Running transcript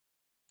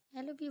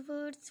Hello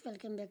viewers,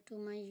 welcome back to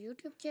my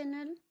YouTube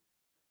channel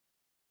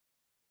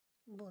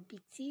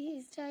Bobpixie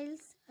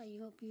Hairstyles. I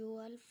hope you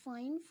all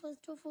fine.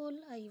 First of all,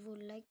 I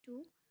would like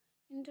to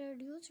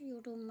introduce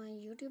you to my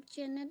YouTube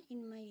channel.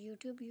 In my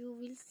YouTube you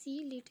will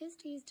see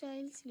latest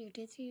hairstyles,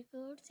 latest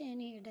haircuts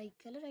and hair dye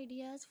color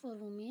ideas for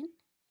women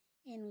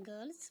and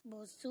girls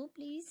both. So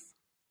please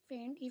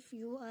friend, if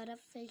you are a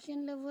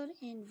fashion lover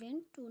and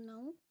want to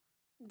know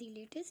the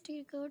latest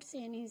haircuts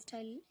and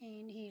hairstyle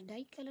and hair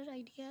dye color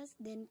ideas,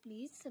 then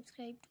please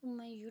subscribe to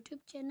my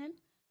YouTube channel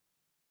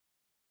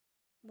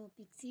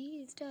Bobpixie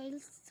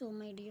Hairstyles. So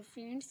my dear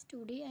friends,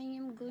 today I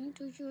am going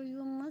to show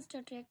you most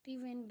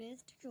attractive and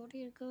best short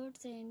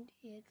haircuts and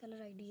hair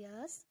color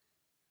ideas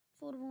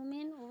for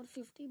women, or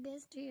 50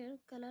 best hair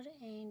color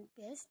and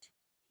best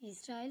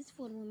hairstyles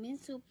for women.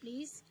 So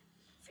please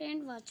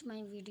friend, watch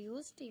my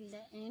videos till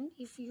the end.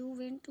 If you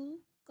want to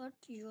cut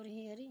your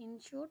hair in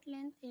short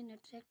length and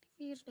attractive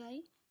hair dye,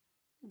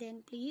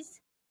 then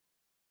please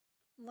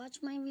watch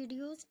my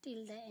videos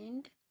till the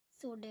end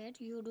so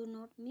that you do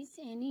not miss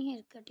any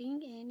hair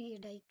cutting and hair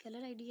dye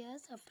color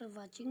ideas. After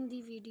watching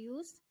the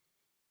videos,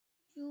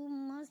 you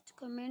must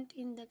comment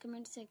in the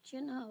comment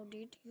section how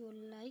did you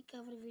like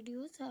our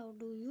videos, how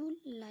do you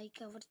like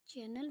our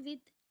channel with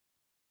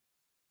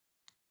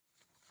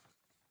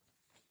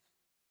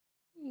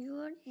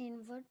your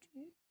and what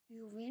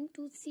you want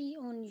to see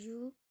on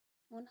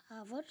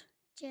our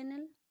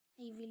channel.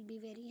 I will be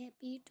very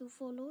happy to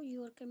follow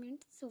your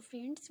comments. So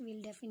friends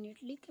will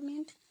definitely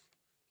comment.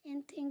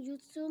 And thank you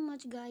so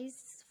much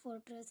guys for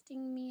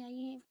trusting me.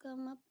 I have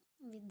come up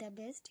with the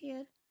best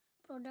hair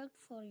product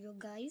for you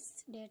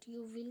guys that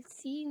you will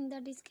see in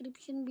the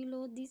description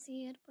below. This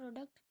hair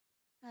product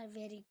are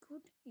very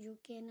good. You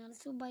can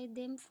also buy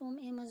them from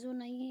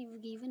Amazon. I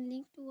have given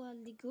link to all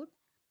the good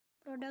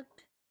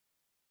product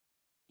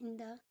in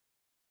the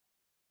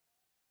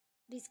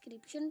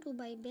description to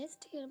buy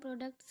best hair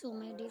product. So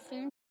my dear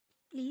friends,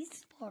 please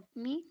support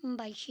me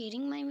by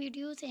sharing my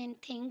videos, and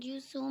thank you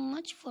so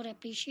much for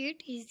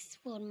appreciate is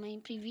for my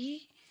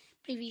previous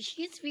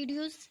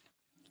videos.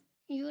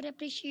 Your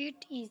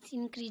appreciate is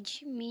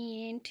encourage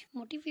me and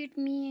motivate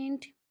me,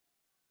 and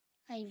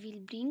I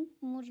will bring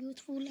more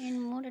useful and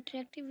more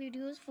attractive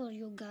videos for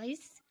you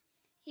guys.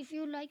 If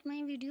you like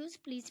my videos,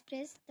 please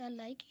press the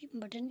like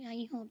button.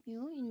 I hope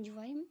you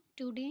enjoy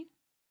today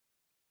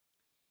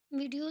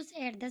videos.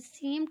 At the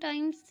same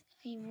time,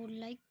 I would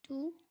like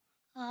to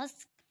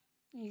ask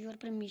your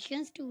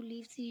permissions to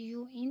leave. See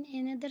you in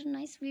another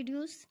nice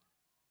videos.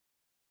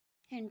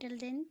 Until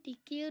then,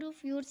 take care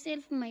of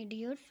yourself my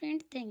dear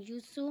friend. Thank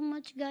you so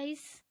much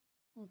guys.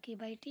 Okay,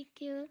 bye, take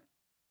care.